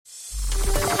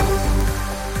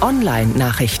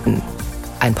Online-Nachrichten.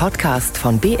 Ein Podcast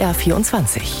von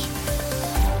BR24.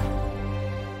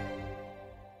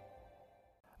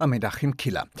 Am Achim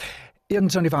Killer.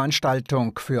 Irgend so eine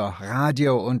Veranstaltung für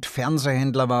Radio- und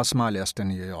Fernsehhändler war es mal, erst in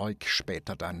New York,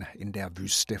 später dann in der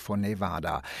Wüste von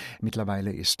Nevada.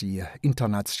 Mittlerweile ist die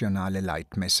internationale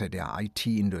Leitmesse der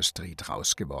IT-Industrie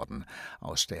draus geworden.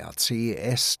 Aus der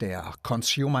CES, der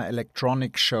Consumer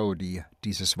Electronics Show, die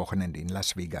dieses Wochenende in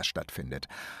Las Vegas stattfindet.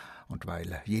 Und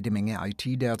weil jede Menge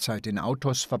IT derzeit in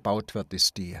Autos verbaut wird,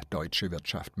 ist die deutsche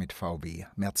Wirtschaft mit VW,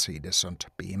 Mercedes und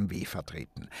BMW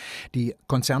vertreten. Die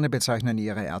Konzerne bezeichnen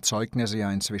ihre Erzeugnisse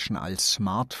ja inzwischen als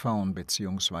Smartphone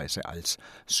bzw. als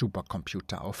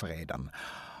Supercomputer auf Rädern.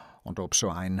 Und ob so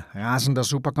ein rasender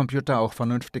Supercomputer auch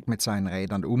vernünftig mit seinen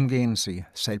Rädern umgehen, sie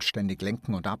selbstständig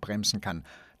lenken und abbremsen kann,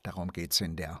 darum geht es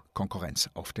in der Konkurrenz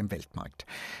auf dem Weltmarkt.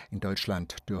 In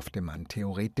Deutschland dürfte man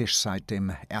theoretisch seit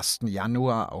dem 1.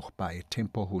 Januar auch bei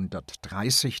Tempo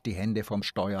 130 die Hände vom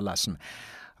Steuer lassen,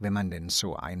 wenn man denn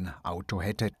so ein Auto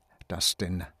hätte, das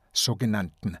den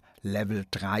sogenannten Level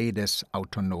 3 des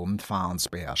autonomen Fahrens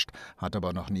beherrscht. Hat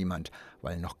aber noch niemand,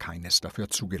 weil noch keines dafür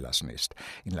zugelassen ist.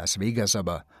 In Las Vegas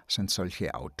aber sind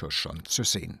solche Autos schon zu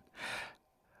sehen.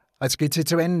 Als geht sie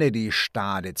zu Ende, die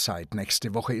Stadezeit.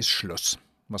 Nächste Woche ist Schluss.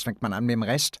 Was fängt man an mit dem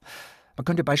Rest? Man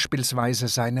könnte beispielsweise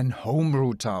seinen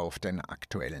Home-Router auf den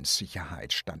aktuellen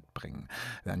Sicherheitsstand bringen.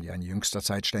 Wir haben ja in jüngster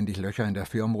Zeit ständig Löcher in der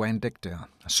Firmware entdeckt, der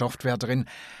Software drin.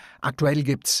 Aktuell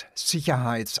gibt's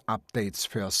Sicherheitsupdates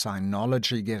für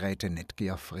Synology-Geräte,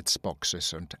 Netgear,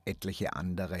 Fritzboxes und etliche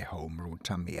andere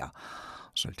Home-Router mehr.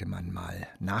 Sollte man mal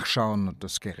nachschauen und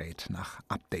das Gerät nach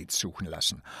Updates suchen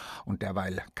lassen. Und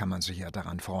derweil kann man sich ja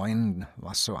daran freuen,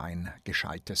 was so ein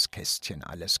gescheites Kästchen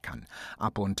alles kann.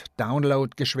 Up- und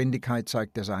Downloadgeschwindigkeit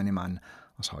zeigt es einem an,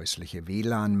 das häusliche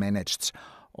WLAN managt's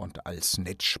und als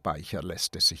Netzspeicher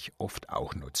lässt es sich oft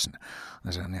auch nutzen.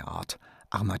 Also eine Art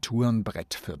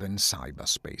Armaturenbrett für den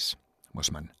Cyberspace.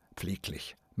 Muss man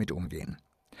pfleglich mit umgehen.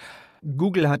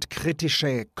 Google hat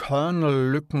kritische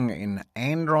Kernel-Lücken in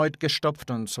Android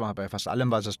gestopft, und zwar bei fast allem,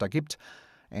 was es da gibt.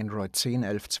 Android 10,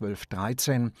 11, 12,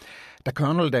 13. Der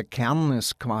Kernel, der Kern,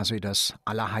 ist quasi das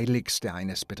Allerheiligste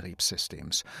eines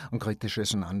Betriebssystems. Und kritisch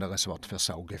ist ein anderes Wort für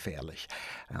saugefährlich.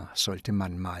 Ja, sollte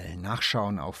man mal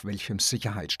nachschauen, auf welchem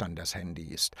Sicherheitsstand das Handy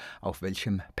ist, auf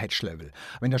welchem Patch-Level.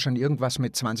 Wenn da schon irgendwas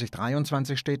mit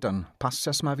 2023 steht, dann passt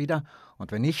das mal wieder.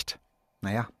 Und wenn nicht,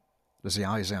 naja, das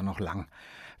Jahr ist ja noch lang.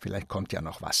 Vielleicht kommt ja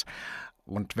noch was.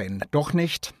 Und wenn doch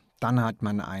nicht, dann hat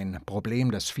man ein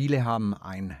Problem, das viele haben,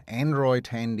 ein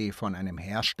Android-Handy von einem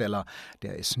Hersteller,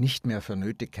 der es nicht mehr für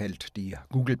nötig hält, die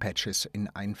Google-Patches in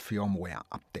ein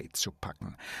Firmware-Update zu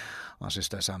packen. Was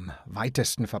ist das am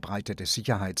weitesten verbreitete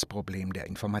Sicherheitsproblem der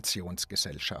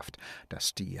Informationsgesellschaft,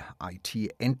 dass die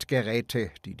IT-Endgeräte,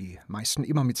 die die meisten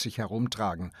immer mit sich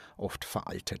herumtragen, oft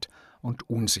veraltet und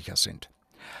unsicher sind.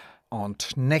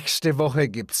 Und nächste Woche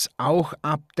gibt's auch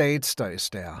Updates. Da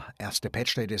ist der erste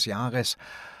Patch-Day des Jahres.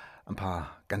 Ein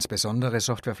paar ganz besondere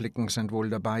Softwareflicken sind wohl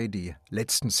dabei. Die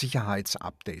letzten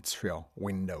Sicherheitsupdates für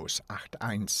Windows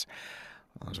 8.1.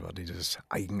 Also dieses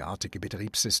eigenartige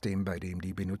Betriebssystem, bei dem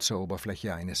die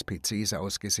Benutzeroberfläche eines PCs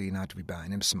ausgesehen hat wie bei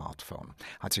einem Smartphone.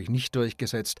 Hat sich nicht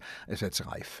durchgesetzt, ist jetzt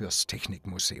reif fürs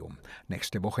Technikmuseum.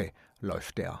 Nächste Woche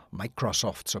läuft der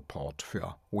Microsoft-Support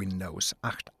für Windows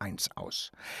 8.1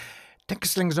 aus.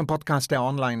 Textlinks und Podcast der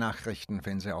Online-Nachrichten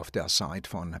finden Sie auf der Seite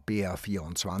von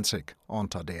BR24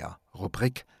 unter der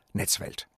Rubrik Netzwelt.